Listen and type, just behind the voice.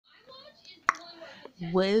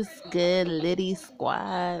What's good, Litty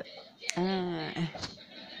Squad? Uh,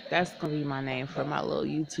 that's gonna be my name for my little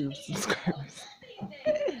YouTube subscribers.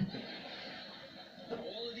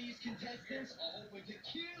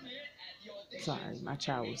 Sorry, my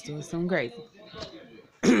child was doing something crazy.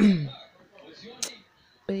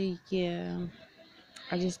 But yeah,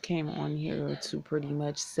 I just came on here to pretty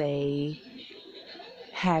much say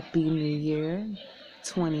Happy New Year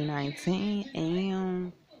 2019.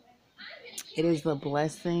 And it is a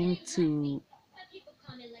blessing to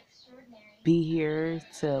be here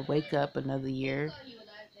to wake up another year.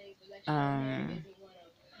 Um,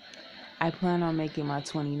 I plan on making my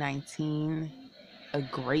 2019 a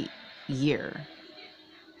great year.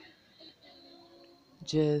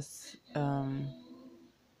 Just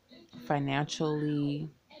financially,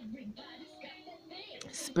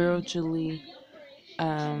 spiritually.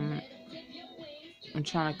 Um, I'm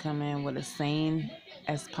trying to come in with a sane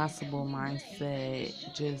as possible mindset.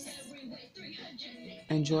 Just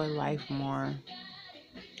enjoy life more.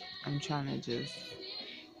 I'm trying to just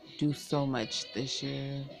do so much this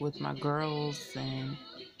year with my girls and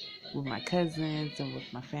with my cousins and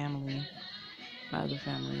with my family, my other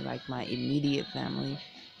family, like my immediate family.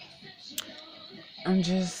 I'm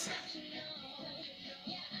just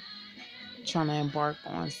trying to embark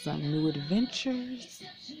on some new adventures.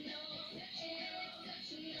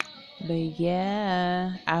 But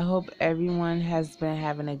yeah, I hope everyone has been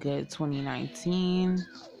having a good 2019.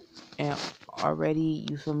 And already,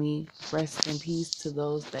 you feel me, rest in peace to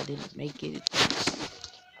those that didn't make it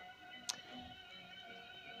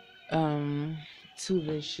to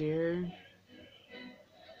this year.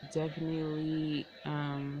 Definitely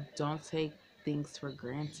don't take things for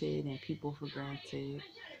granted and people for granted.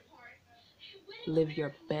 Live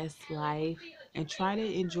your best life and try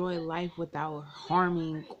to enjoy life without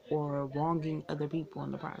harming or wronging other people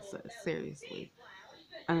in the process. Seriously.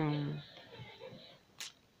 Um,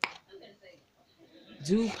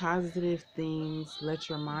 do positive things. Let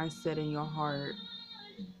your mindset and your heart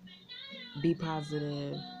be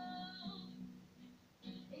positive,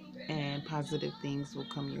 and positive things will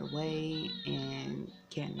come your way, and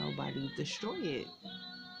can't nobody destroy it.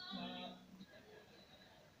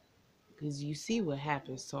 Because you see what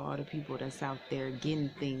happens to all the people that's out there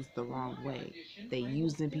getting things the wrong way. They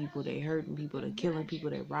using people, they hurting people, they killing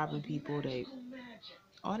people, they robbing people, they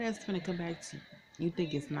all that's gonna come back to you. You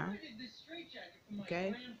think it's not?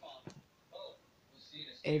 Okay?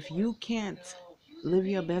 If you can't live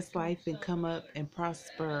your best life and come up and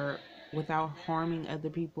prosper without harming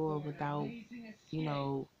other people or without, you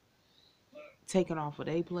know, taking off of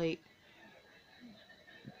their plate,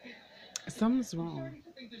 something's wrong.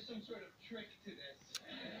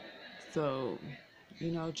 So,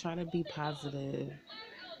 try to be positive.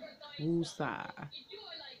 Woosah.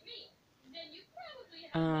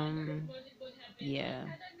 Yeah.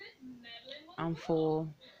 I'm full.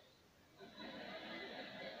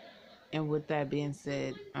 And with that being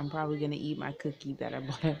said, I'm probably gonna eat my cookie that I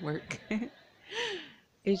bought at work.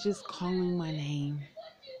 It's just calling my name.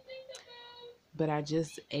 But I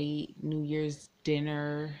just ate New Year's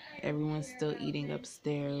dinner. Everyone's still eating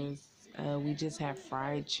upstairs. We just had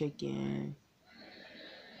fried chicken,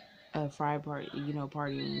 fried party,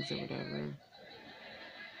 party wings or whatever.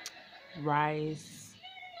 Rice,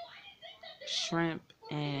 shrimp,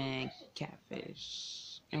 and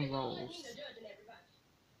catfish, and rolls.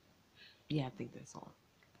 Yeah, I think that's all.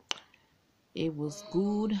 It was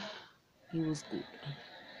good. It was good.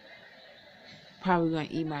 Probably gonna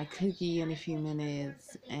eat my cookie in a few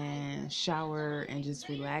minutes and shower and just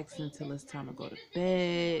relax until it's time to go to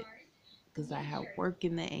bed. Because I have work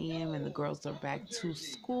in the AM and the girls are back to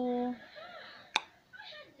school.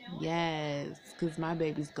 Yes, because my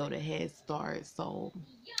babies go to Head Start, so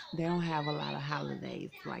they don't have a lot of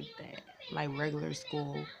holidays like that, like regular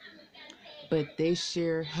school. But this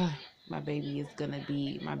year, my big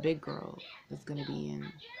girl is gonna be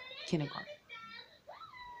in kindergarten.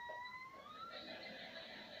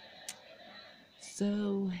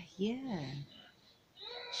 So yeah,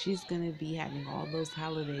 she's gonna be having all those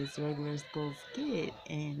holidays regular schools get,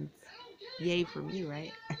 and yay for me,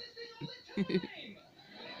 right?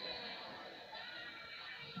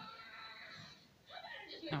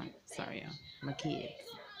 Oh, sorry, y'all. My kids.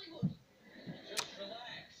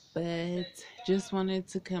 But just wanted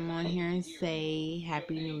to come on here and say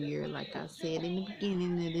Happy New Year, like I said in the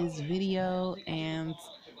beginning of this video, and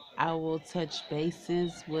I will touch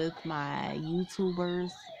bases with my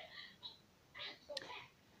YouTubers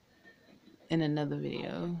in another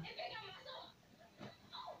video.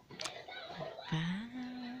 Bye.